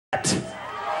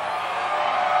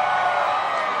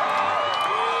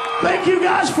Thank you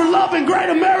guys for loving great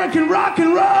American rock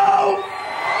and roll.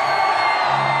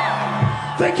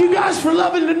 Thank you guys for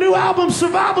loving the new album,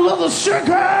 Survival of the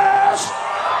Sickest.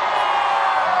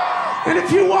 And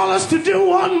if you want us to do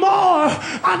one more,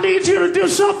 I need you to do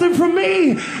something for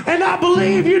me. And I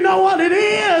believe you know what it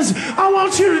is. I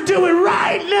want you to do it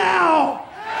right now.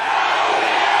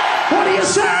 What do you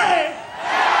say?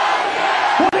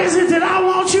 What is it that I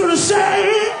want you to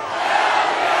say?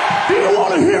 Do you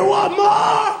want to hear one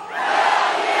more?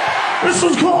 This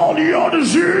is called Your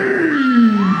Disease.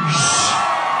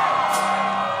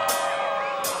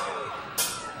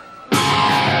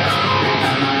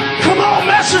 Come on,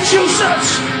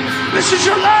 Massachusetts. This is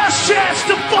your last chance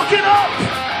to fuck it up.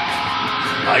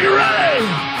 Are you ready?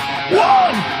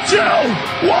 1, 2,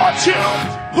 1,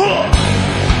 2.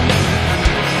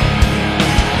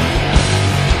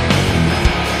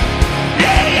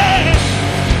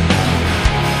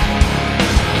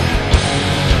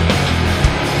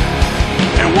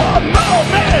 One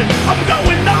moment, I'm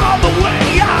going all the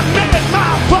way. I make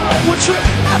my poetry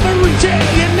every day,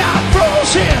 and I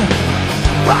froze here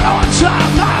right on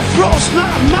time. I froze my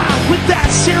mind with that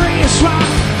serious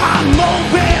rhyme. I'm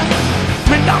moving,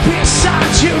 and up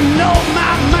inside, you know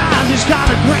my mind has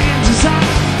got a grand design.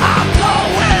 I'm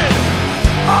going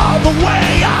all the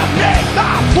way. I make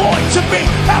my point to be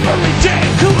every day.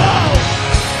 Come on,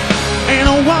 and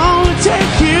I wanna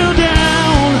take you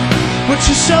down. But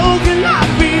your soul cannot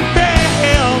be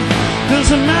failed.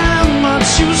 Doesn't matter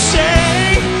much you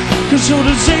say, 'cause your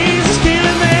disease is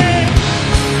killing me.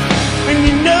 And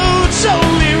you know it's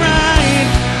only right,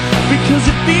 because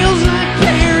it feels like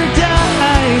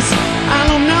paradise. I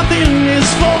know nothing is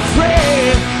for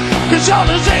free, 'cause your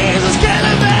disease is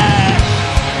killing me.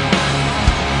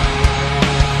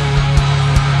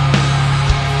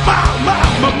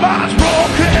 My mind's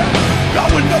broken,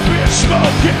 going up in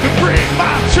smoke. It can bring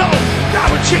my toe,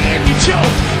 guaranteeing you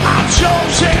choke. I'm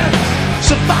chosen,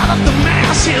 survive the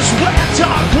masses. Wear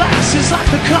dark glasses like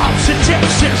the cops in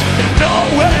Texas. No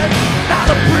way, not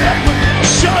a brick.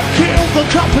 Shut kill the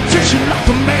competition like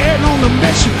a man on a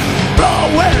mission.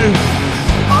 Blowing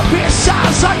up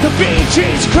insides like the Bee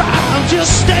Gees cry. I'm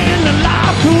just staying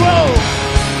alive, cool.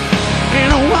 And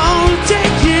I wanna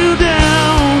take you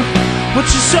down, but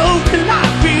your soul cannot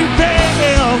be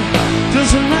veiled.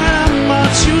 Doesn't matter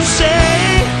much you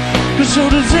say, 'cause your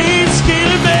disease is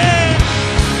killing me.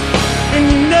 And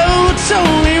you know it's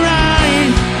only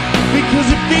right, because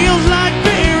it feels like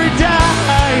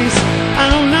paradise. I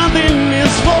know nothing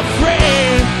is for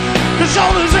free, 'cause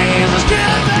your disease is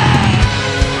killing me.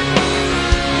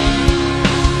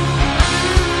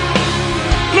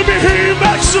 Let me hear you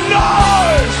make some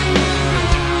noise.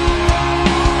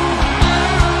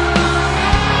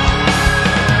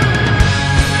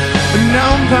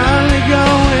 Now I'm finally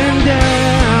going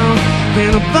down,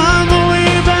 and I find my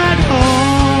way back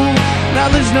home. Now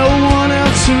there's no one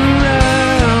else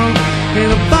around,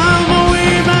 and I find my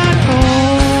way back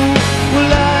home.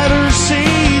 Will I ever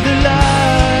see the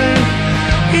light?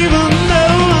 Even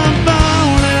though I'm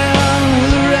bound out,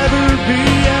 will there ever be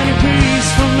any peace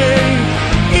for me?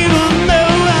 Even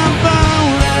though I'm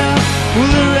bound out,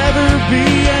 will there ever be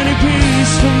any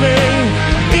peace for me?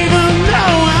 Even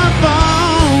though I'm bound.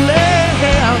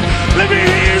 Let me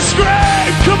hear you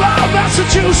scream, come on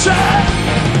Massachusetts.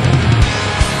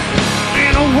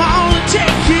 And I wanna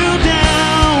take you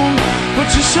down, but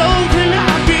your soul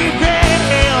cannot be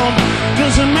veiled.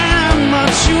 Doesn't matter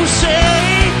much you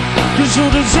say, 'cause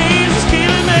your disease is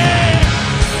killing me.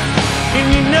 And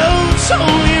you know it's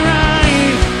only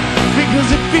right, because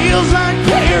it feels like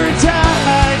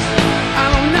paradise. I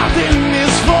know nothing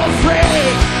is for free.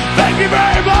 Thank you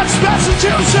very much,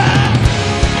 Massachusetts.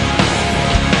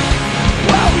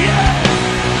 Well, yeah.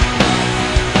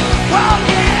 Well,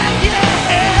 yeah,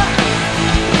 yeah.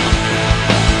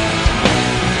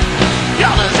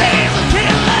 Your disease is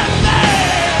killing me.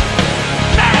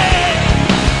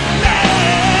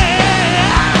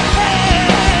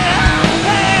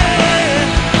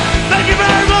 Thank you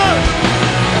very much.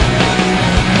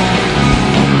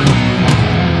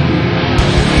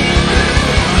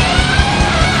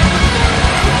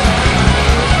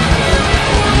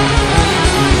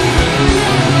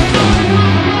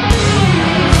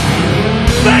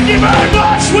 Thank you very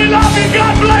much. We love you.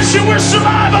 God bless you. We're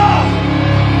Saliva.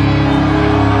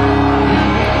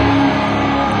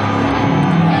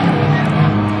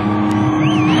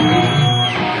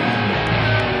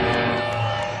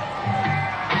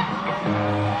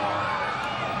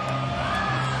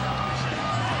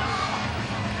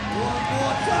 One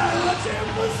more time. Let's hear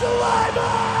for Saliva.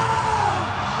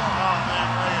 Oh,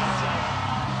 man.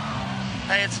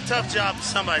 Hey, it's a tough job, but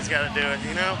somebody's got to do it,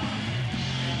 you know?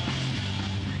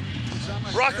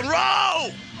 Rock and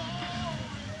roll!